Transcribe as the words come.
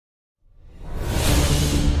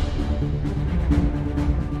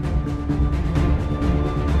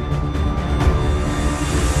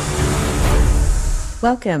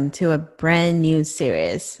Welcome to a brand new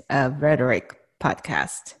series of Rhetoric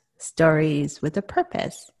Podcast, Stories with a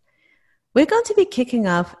Purpose. We're going to be kicking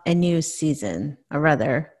off a new season, or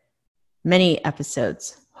rather, many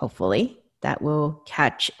episodes, hopefully, that will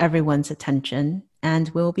catch everyone's attention, and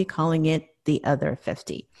we'll be calling it The Other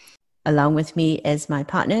 50. Along with me is my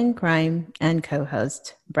partner in crime and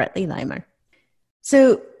co-host, Bradley Limer.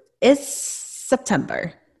 So it's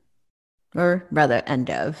September, or rather end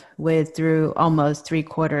of, with through almost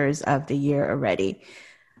 3/4 of the year already.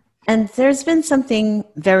 And there's been something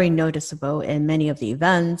very noticeable in many of the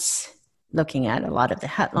events, looking at a lot of the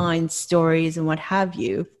headlines, stories, and what have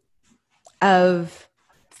you, of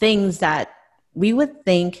things that we would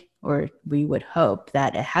think or we would hope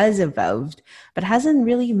that it has evolved, but hasn't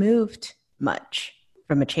really moved much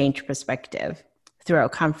from a change perspective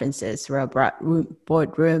throughout conferences, throughout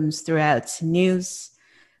boardrooms, throughout news,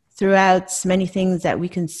 throughout many things that we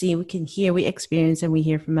can see, we can hear, we experience, and we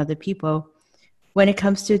hear from other people when it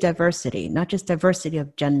comes to diversity, not just diversity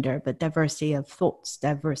of gender, but diversity of thoughts,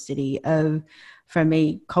 diversity of from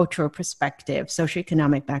a cultural perspective,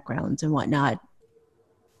 socioeconomic backgrounds and whatnot.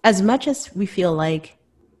 As much as we feel like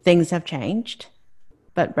things have changed,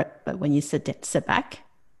 but when you sit back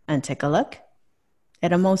and take a look,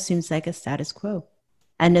 it almost seems like a status quo.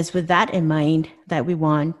 And it's with that in mind that we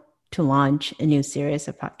want to launch a new series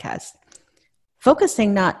of podcasts,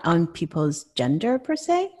 focusing not on people's gender per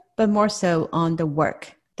se, but more so on the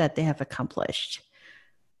work that they have accomplished,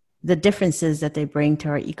 the differences that they bring to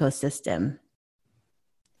our ecosystem,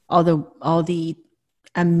 all the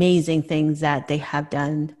amazing things that they have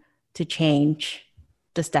done to change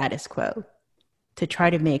the status quo, to try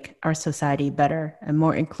to make our society better and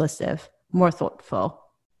more inclusive, more thoughtful,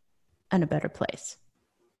 and a better place.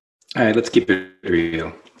 All right, let's keep it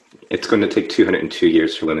real. It's going to take 202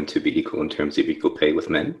 years for women to be equal in terms of equal pay with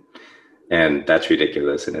men. And that's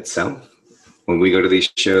ridiculous in itself. When we go to these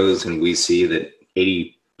shows and we see that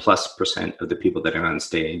 80+% of the people that are on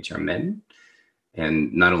stage are men.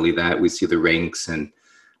 And not only that, we see the ranks and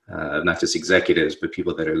not just executives, but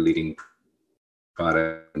people that are leading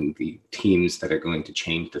product and the teams that are going to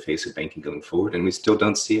change the face of banking going forward. And we still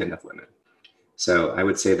don't see enough women. So I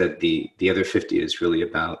would say that the other 50 is really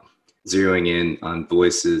about zeroing in on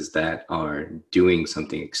voices that are doing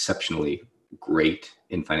something exceptionally great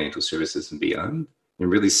in financial services and beyond, and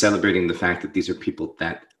really celebrating the fact that these are people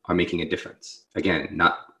that are making a difference. Again,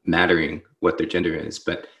 not mattering what their gender is,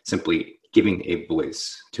 but simply giving a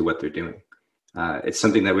voice to what they're doing. It's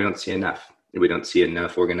something that we don't see enough. We don't see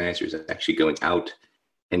enough organizers actually going out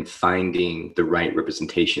and finding the right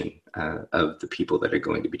representation of the people that are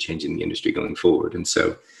going to be changing the industry going forward. And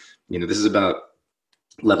so, this is about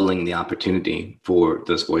leveling the opportunity for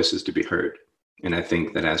those voices to be heard. And I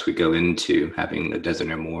think that as we go into having a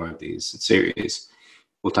dozen or more of these series,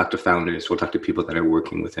 we'll talk to founders, we'll talk to people that are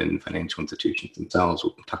working within financial institutions themselves,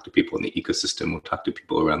 we'll talk to people in the ecosystem, we'll talk to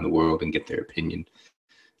people around the world and get their opinion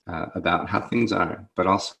about how things are, but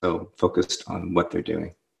also focused on what they're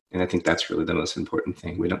doing. And I think that's really the most important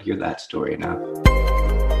thing. We don't hear that story enough.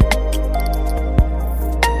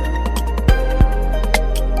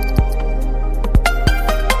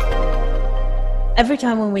 Every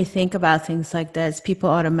time when we think about things like this, people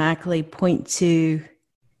automatically point to,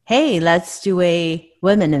 hey, let's do a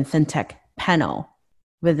Women in FinTech panel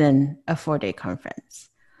within a 4-day conference.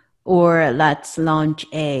 Or let's launch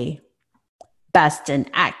a Best in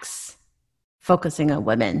X focusing on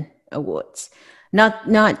women awards.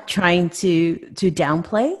 Not trying to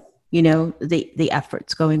downplay, the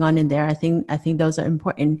efforts going on in there. I think those are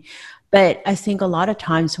important. But I think a lot of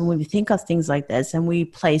times when we think of things like this and we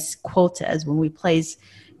place quotas, when we place,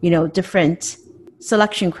 different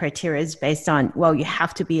selection criteria based on, well, you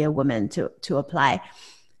have to be a woman to apply,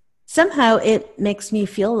 somehow it makes me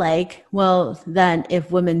feel like, well, then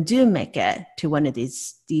if women do make it to one of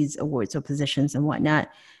these awards or positions and whatnot,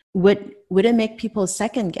 would it make people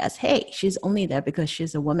second guess, hey, she's only there because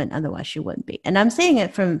she's a woman, otherwise she wouldn't be. And I'm saying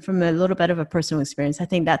it from a little bit of a personal experience. I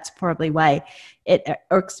think that's probably why it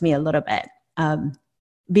irks me a little bit.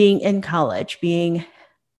 Being in college, being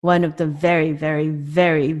one of the very, very,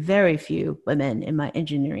 very, very few women in my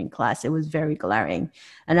engineering class, it was very glaring.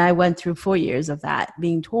 And I went through 4 years of that,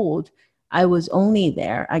 being told I was only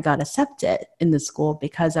there, I got accepted in the school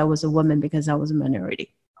because I was a woman, because I was a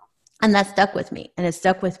minority. And that stuck with me. And it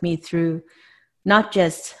stuck with me through not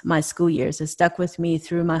just my school years, it stuck with me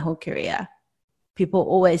through my whole career. People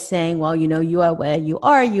always saying, well, you are where you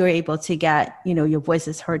are, you're able to get, your voice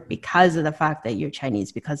is heard because of the fact that you're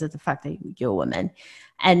Chinese, because of the fact that you're a woman.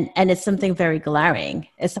 And it's something very glaring.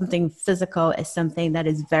 It's something physical. It's something that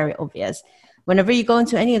is very obvious. whenever you go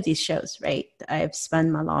into any of these shows, right? I've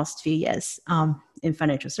spent my last few years in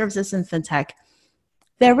financial services and fintech.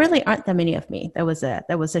 There really aren't that many of me. There was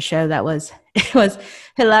a show that was it was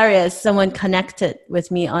hilarious. Someone connected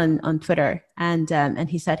with me on Twitter, and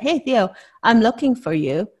he said, "Hey Theo, I'm looking for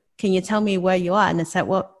you. Can you tell me where you are?" And I said,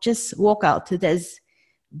 "Well, just walk out to this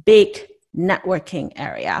big networking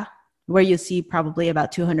area where you see probably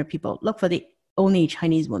about 200 people. Look for the only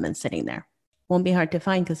Chinese woman sitting there. Won't be hard to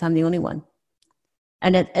find because I'm the only one."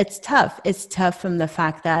 And it's tough. It's tough from the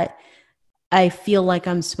fact that I feel like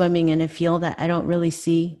I'm swimming in a field that I don't really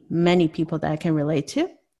see many people that I can relate to.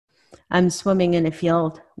 I'm swimming in a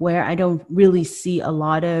field where I don't really see a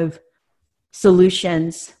lot of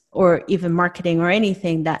solutions or even marketing or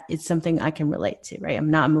anything that is something I can relate to, right?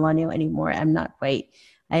 I'm not a millennial anymore. I'm not white.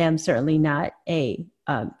 I am certainly not a,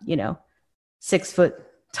 6 foot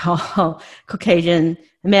tall Caucasian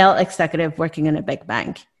male executive working in a big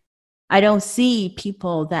bank. I don't see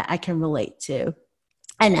people that I can relate to.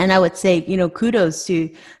 And I would say, kudos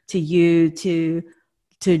to you, to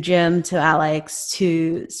Jim, to Alex,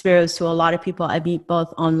 to Spiros, to a lot of people I meet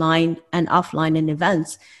both online and offline in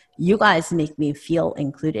events. You guys make me feel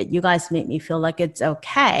included. You guys make me feel like it's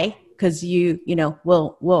okay because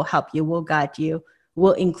we'll help you, we'll guide you,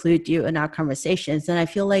 we'll include you in our conversations. And I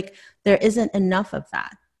feel like there isn't enough of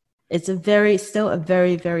that. It's still a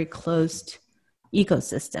very, very closed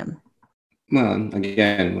ecosystem. Well,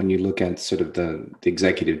 again, when you look at sort of the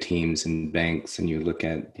executive teams in banks, and you look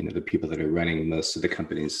at the people that are running most of the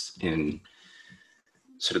companies in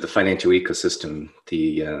sort of the financial ecosystem,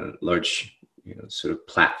 the large sort of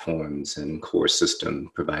platforms and core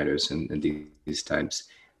system providers and these types,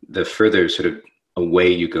 the further sort of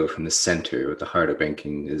away you go from the center or the heart of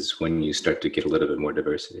banking is when you start to get a little bit more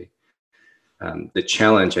diversity. The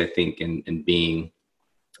challenge, I think, in being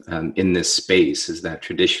in this space is that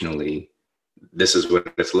traditionally, this is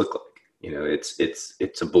what it's looked like.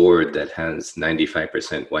 It's a board that has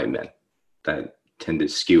 95% white men that tend to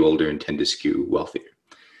skew older and tend to skew wealthier.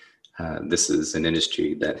 This is an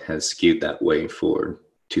industry that has skewed that way for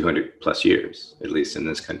 200 plus years, at least in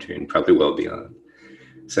this country, and probably well beyond.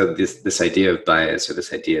 So this idea of bias, or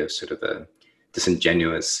this idea of sort of a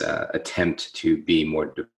disingenuous attempt to be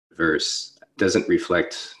more diverse, doesn't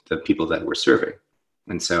reflect the people that we're serving.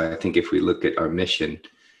 And so I think if we look at our mission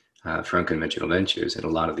for Unconventional Ventures and a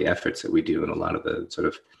lot of the efforts that we do and a lot of the sort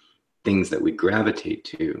of things that we gravitate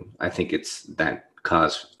to, I think it's that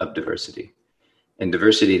cause of diversity. And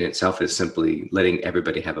diversity in itself is simply letting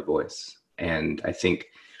everybody have a voice. And I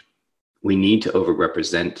think we need to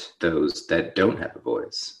overrepresent those that don't have a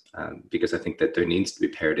voice, because I think that there needs to be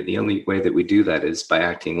parity. The only way that we do that is by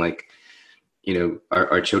acting like,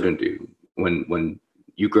 our children do. When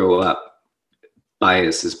you grow up,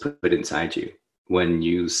 bias is put inside you. When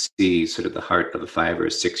you see sort of the heart of a 5 or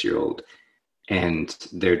 6 year old and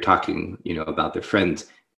they're talking, about their friends,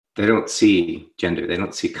 they don't see gender, they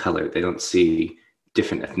don't see color, they don't see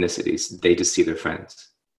different ethnicities, they just see their friends.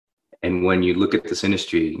 And when you look at this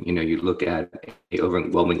industry, you look at a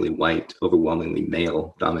overwhelmingly white, overwhelmingly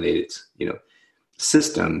male dominated,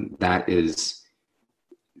 system that is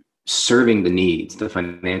serving the needs, the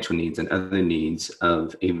financial needs and other needs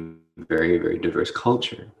of a very, very diverse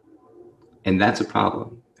culture. And that's a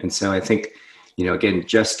problem. And so I think, again,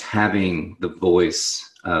 just having the voice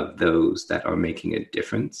of those that are making a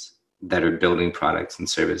difference, that are building products and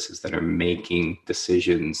services, that are making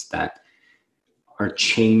decisions that are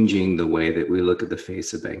changing the way that we look at the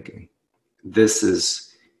face of banking. This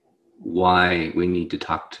is why we need to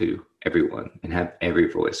talk to everyone and have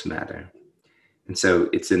every voice matter. And so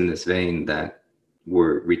it's in this vein that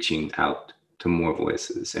we're reaching out to more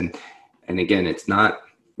voices. And again, it's not,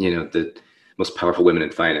 the most powerful women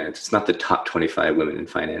in finance. It's not the top 25 women in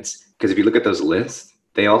finance. Because if you look at those lists,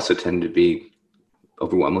 they also tend to be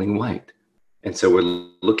overwhelmingly white. And so we're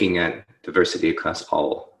looking at diversity across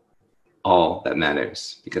all that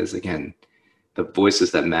matters. Because again, the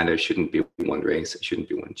voices that matter shouldn't be one race. It shouldn't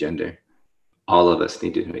be one gender. All of us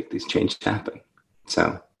need to make these changes happen.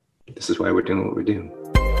 So this is why we're doing what we're doing.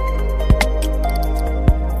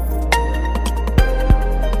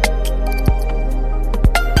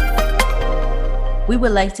 We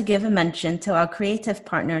would like to give a mention to our creative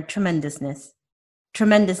partner, Tremendousness.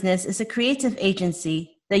 Tremendousness is a creative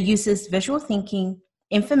agency that uses visual thinking,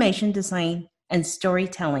 information design, and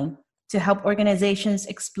storytelling to help organizations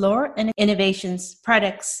explore innovations,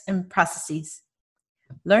 products, and processes.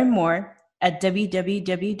 Learn more at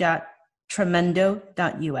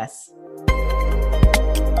www.tremendo.us.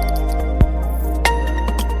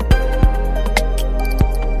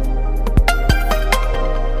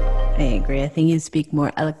 I agree. agree. I think you speak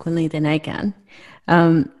more eloquently than I can.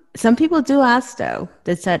 Some people do ask, though,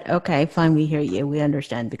 that said, okay, fine, we hear you. We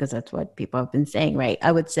understand, because that's what people have been saying, right?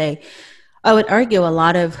 I would argue a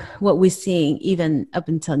lot of what we're seeing, even up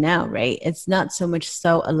until now, right? It's not so much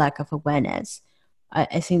so a lack of awareness.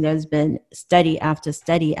 I think there's been study after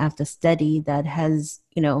study after study that has,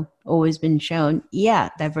 always been shown, yeah,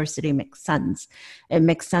 diversity makes sense. It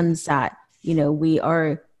makes sense that, we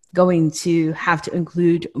are going to have to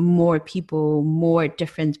include more people, more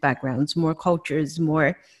different backgrounds, more cultures,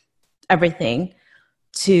 more everything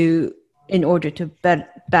in order to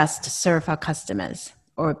best serve our customers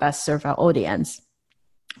or best serve our audience.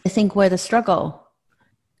 I think where the struggle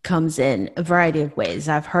comes in a variety of ways.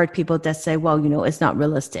 I've heard people that say, well, it's not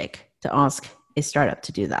realistic to ask a startup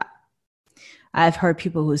to do that. I've heard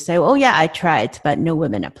people who say, oh yeah, I tried, but no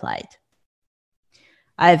women applied.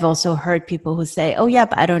 I've also heard people who say, oh yeah,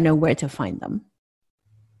 but I don't know where to find them.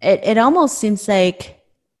 It almost seems like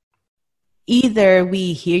either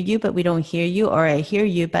we hear you, but we don't hear you, or I hear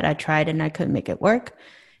you, but I tried and I couldn't make it work.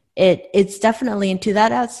 It's definitely, and to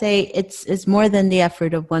that I'd say it's more than the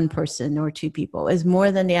effort of one person or two people. It's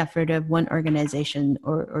more than the effort of one organization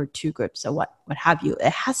or two groups or what have you.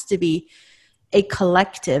 It has to be a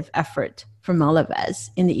collective effort from all of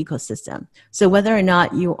us in the ecosystem. So whether or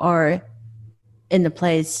not you are in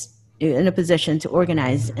a position to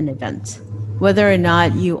organize an event, whether or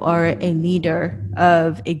not you are a leader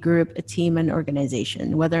of a group, a team, an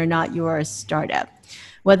organization, whether or not you are a startup,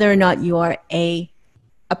 whether or not you are a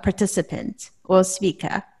participant or a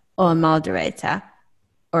speaker or a moderator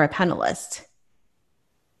or a panelist,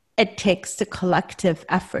 it takes the collective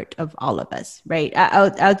effort of all of us, right?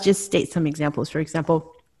 I'll just state some examples. For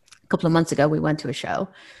example, a couple of months ago, we went to a show,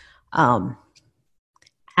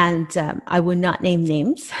 and I would not name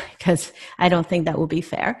names because I don't think that would be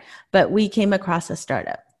fair, but we came across a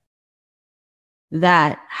startup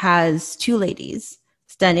that has two ladies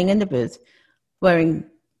standing in the booth wearing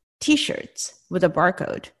T-shirts with a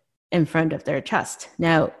barcode in front of their chest.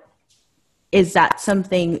 Now, is that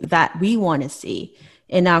something that we want to see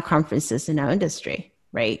in our conferences, in our industry,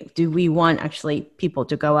 right? Do we want actually people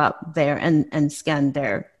to go out there and scan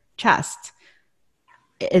their chest?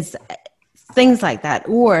 Is things like that.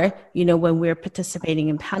 Or, when we're participating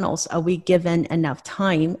in panels, are we given enough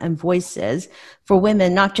time and voices for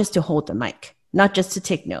women, not just to hold the mic, not just to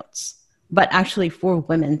take notes, but actually for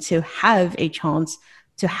women to have a chance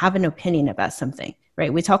to have an opinion about something,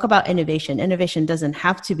 right? We talk about innovation. Innovation doesn't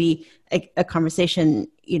have to be a conversation,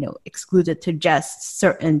 excluded to just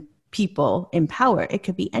certain people in power. It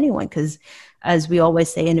could be anyone, because as we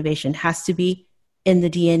always say, innovation has to be in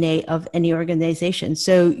the DNA of any organization.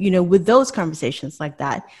 So, with those conversations like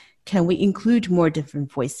that, can we include more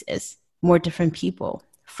different voices, more different people,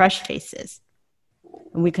 fresh faces?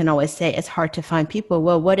 And we can always say it's hard to find people.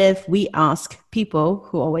 Well, what if we ask people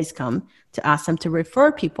who always come to ask them to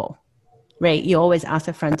refer people, right? You always ask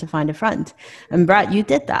a friend to find a friend. And Brad, you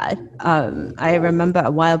did that. I remember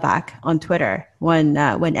a while back on Twitter when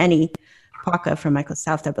Annie Parker from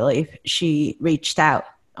Microsoft, I believe, she reached out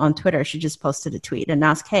on Twitter. She just posted a tweet and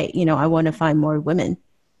asked, hey, I want to find more women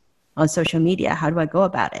on social media. How do I go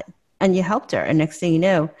about it? And you helped her. And next thing you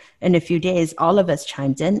know, in a few days, all of us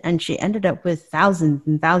chimed in, and she ended up with thousands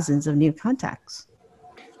and thousands of new contacts.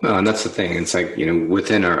 Well, and that's the thing. It's like,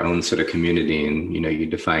 within our own sort of community, and, you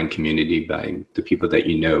define community by the people that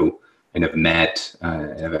you know and have met,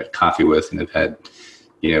 and have had coffee with, and have had,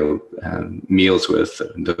 meals with,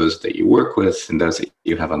 those that you work with and those that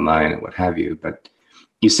you have online and what have you. But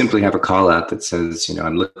you simply have a call out that says,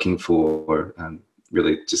 I'm looking for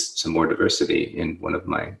really just some more diversity in one of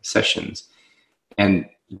my sessions. And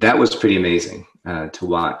that was pretty amazing to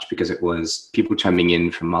watch, because it was people chiming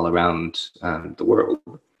in from all around the world,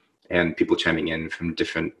 and people chiming in from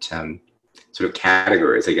different sort of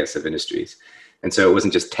categories, I guess, of industries. And so it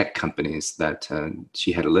wasn't just tech companies that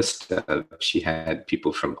she had a list of. She had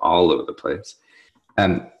people from all over the place.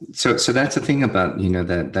 So that's the thing about,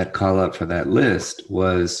 that call out for that list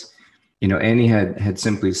was, Annie had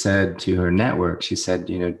simply said to her network, she said,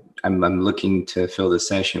 I'm looking to fill this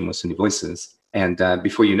session with some new voices. And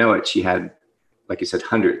before you know it, she had, like you said,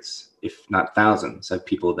 hundreds, if not thousands of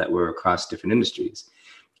people that were across different industries.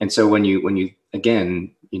 And so when you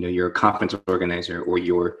again, you're a conference organizer, or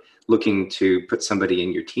you're looking to put somebody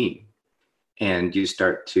in your team, and you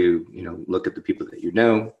start to, look at the people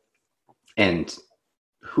that and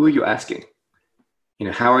who are you asking?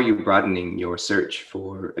 How are you broadening your search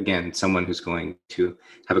for, again, someone who's going to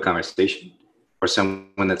have a conversation, or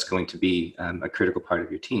someone that's going to be a critical part of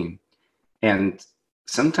your team? And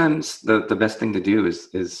sometimes the best thing to do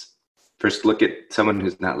is first look at someone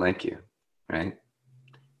who's not like you, right?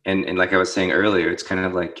 And like I was saying earlier, it's kind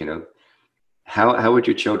of like, how would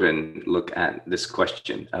your children look at this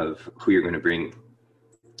question of who you're going to bring?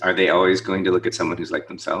 Are they always going to look at someone who's like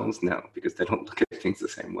themselves? No, because they don't look at things the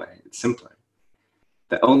same way. It's simpler.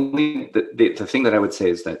 The thing that I would say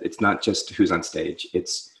is that it's not just who's on stage,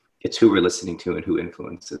 it's who we're listening to and who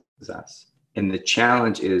influences us. And the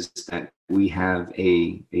challenge is that we have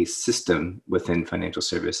a system within financial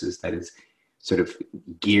services that is sort of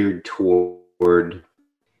geared toward,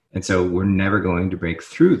 and so we're never going to break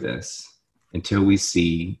through this until we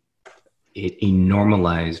see a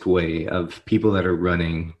normalized way of people that are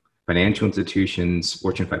running financial institutions,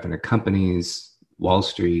 Fortune 500 companies, Wall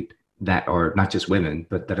Street, that are not just women,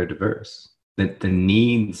 but that are diverse. That the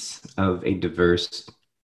needs of a diverse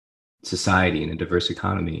society and a diverse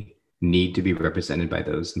economy need to be represented by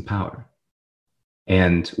those in power.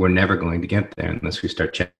 And we're never going to get there unless we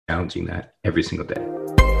start challenging that every single day.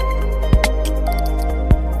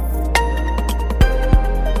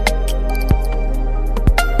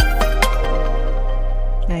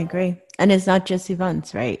 I agree. And it's not just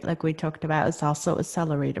events, right? Like we talked about, it's also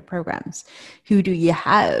accelerator programs. Who do you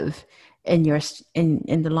have in your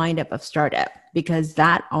in the lineup of startup? Because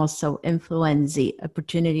that also influences the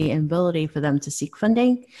opportunity and ability for them to seek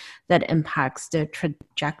funding that impacts their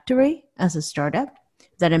trajectory as a startup,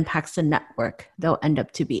 that impacts the network they'll end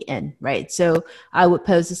up to be in, right? So I would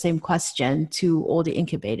pose the same question to all the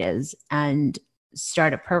incubators and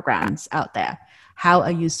startup programs out there. How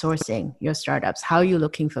are you sourcing your startups? How are you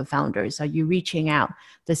looking for founders? Are you reaching out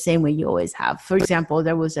the same way you always have? For example,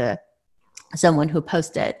 there was someone who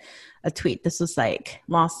posted a tweet. This was like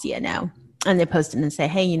last year now. And they posted and say,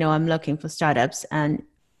 hey, I'm looking for startups, and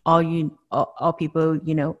all people,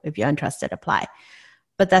 if you're interested, apply.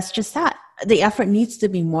 But that's just that. The effort needs to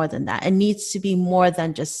be more than that. It needs to be more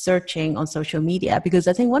than just searching on social media, because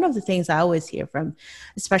I think one of the things I always hear from,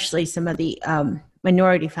 especially some of the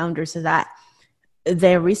minority founders, is that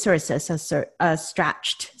their resources are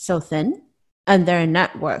stretched so thin, and their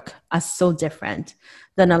network are so different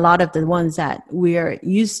than a lot of the ones that we're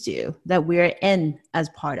used to, that we're in as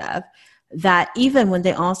part of, that even when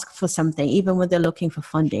they ask for something, even when they're looking for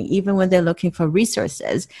funding, even when they're looking for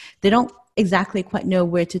resources, they don't exactly quite know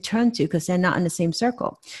where to turn to because they're not in the same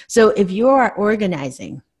circle. So if you're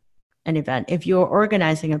organizing an event, if you're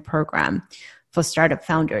organizing a program for startup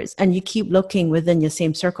founders, and you keep looking within your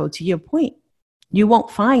same circle, to your point, you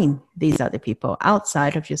won't find these other people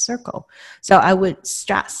outside of your circle. So I would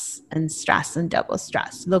stress and double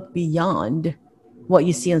stress. Look beyond what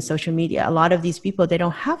you see on social media. A lot of these people, they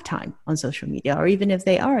don't have time on social media, or even if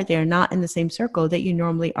they are, they're not in the same circle that you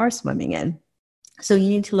normally are swimming in. So you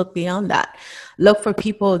need to look beyond that. Look for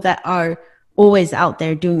people that are always out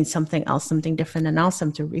there doing something else, something different, and ask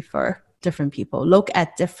them to refer different people. Look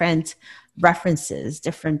at different references,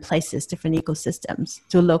 different places, different ecosystems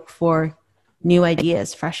to look for new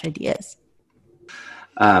ideas, fresh ideas.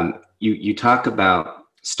 You talk about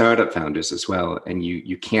startup founders as well, and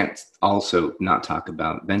you can't also not talk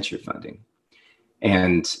about venture funding.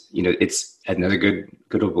 And it's another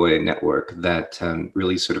good old boy network that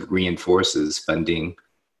really sort of reinforces funding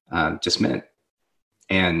just men.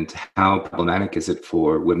 And how problematic is it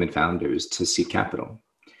for women founders to seek capital?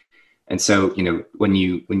 And so when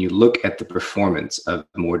you look at the performance of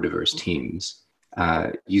more diverse teams,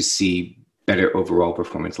 you see better overall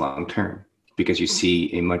performance long term, because you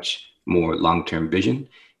see a much more long-term vision,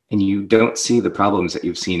 and you don't see the problems that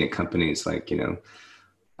you've seen at companies like the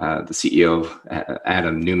CEO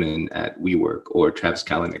Adam Newman at WeWork, or Travis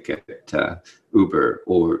Kalanick at Uber,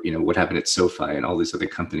 or what happened at SoFi and all these other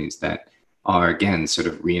companies that are again sort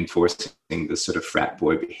of reinforcing this sort of frat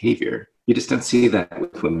boy behavior. You just don't see that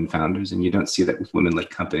with women founders, and you don't see that with women-led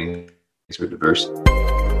companies who are diverse.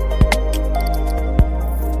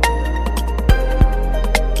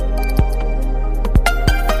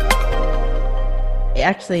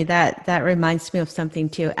 Actually, that reminds me of something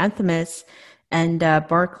too. Anthemis and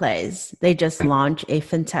Barclays, they just launched a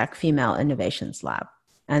FinTech Female Innovations Lab.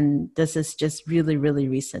 And this is just really, really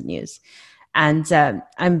recent news. And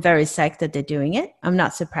I'm very psyched that they're doing it. I'm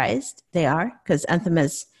not surprised they are, because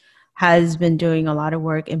Anthemis has been doing a lot of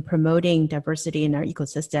work in promoting diversity in our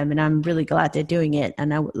ecosystem. And I'm really glad they're doing it.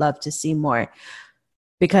 And I would love to see more,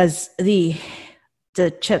 because the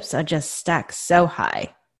chips are just stacked so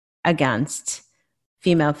high against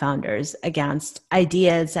female founders, against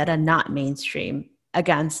ideas that are not mainstream,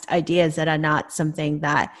 against ideas that are not something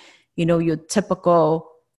that, your typical,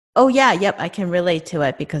 oh yeah, yep, I can relate to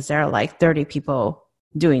it because there are like 30 people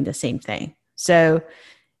doing the same thing. So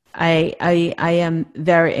I am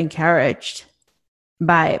very encouraged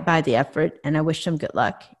by the effort, and I wish them good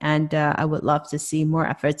luck. And I would love to see more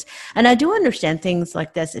efforts. And I do understand things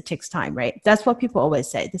like this. It takes time, right? That's what people always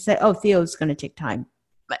say. They say, "Oh, Theo's going to take time."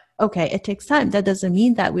 But okay, it takes time. That doesn't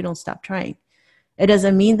mean that we don't stop trying. It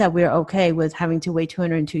doesn't mean that we're okay with having to wait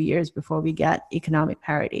 202 years before we get economic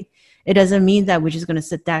parity. It doesn't mean that we're just going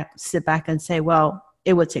to sit back and say, "Well,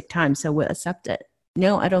 it will take time, so we'll accept it."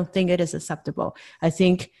 No, I don't think it is acceptable. I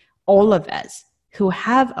think all of us who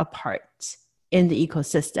have a part in the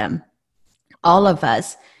ecosystem, all of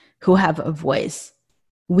us who have a voice,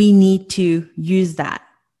 we need to use that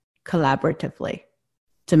collaboratively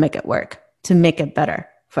to make it work, to make it better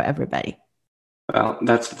for everybody. Well,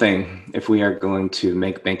 that's the thing. If we are going to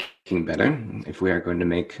make banking better, if we are going to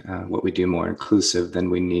make what we do more inclusive, then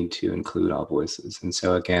we need to include all voices. And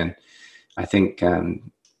so again, I think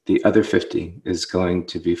the other 50 is going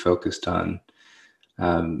to be focused on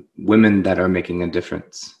women that are making a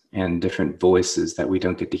difference and different voices that we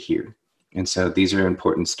don't get to hear. And so these are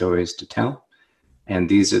important stories to tell. And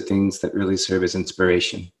these are things that really serve as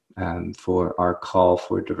inspiration for our call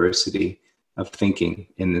for diversity of thinking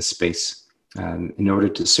in this space. In order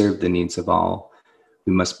to serve the needs of all,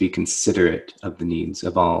 we must be considerate of the needs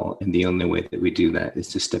of all. And the only way that we do that is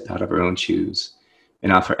to step out of our own shoes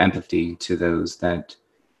and offer empathy to those that,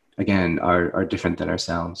 again, are different than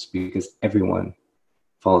ourselves, because everyone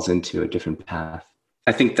falls into a different path.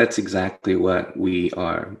 I think that's exactly what we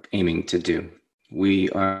are aiming to do. We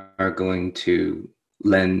are going to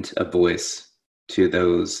lend a voice to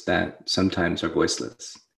those that sometimes are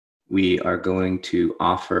voiceless. We are going to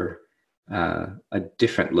offer a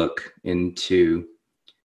different look into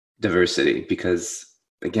diversity, because,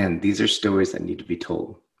 again, these are stories that need to be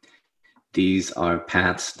told. These are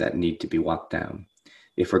paths that need to be walked down.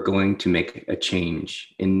 If we're going to make a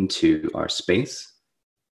change into our space,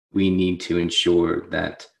 we need to ensure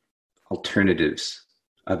that alternatives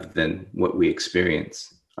other than what we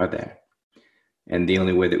experience are there. And the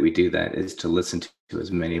only way that we do that is to listen to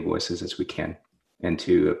as many voices as we can and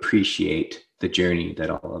to appreciate the journey that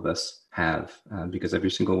all of us have, because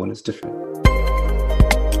every single one is different.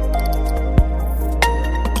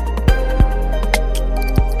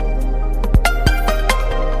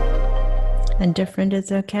 And different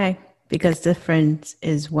is okay, because difference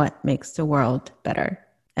is what makes the world better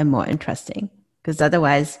and more interesting. Because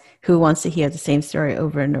otherwise, who wants to hear the same story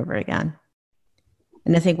over and over again?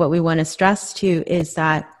 And I think what we want to stress too is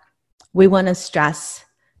that we want to stress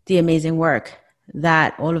the amazing work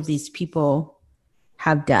that all of these people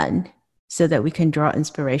have done, so that we can draw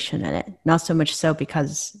inspiration in it. Not so much so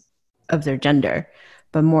because of their gender,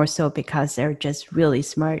 but more so because they're just really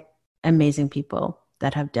smart, amazing people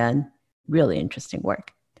that have done really interesting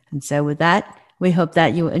work. And so with that, we hope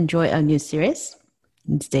that you enjoy our new series,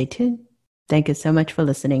 and stay tuned. Thank you so much for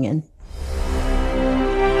listening in.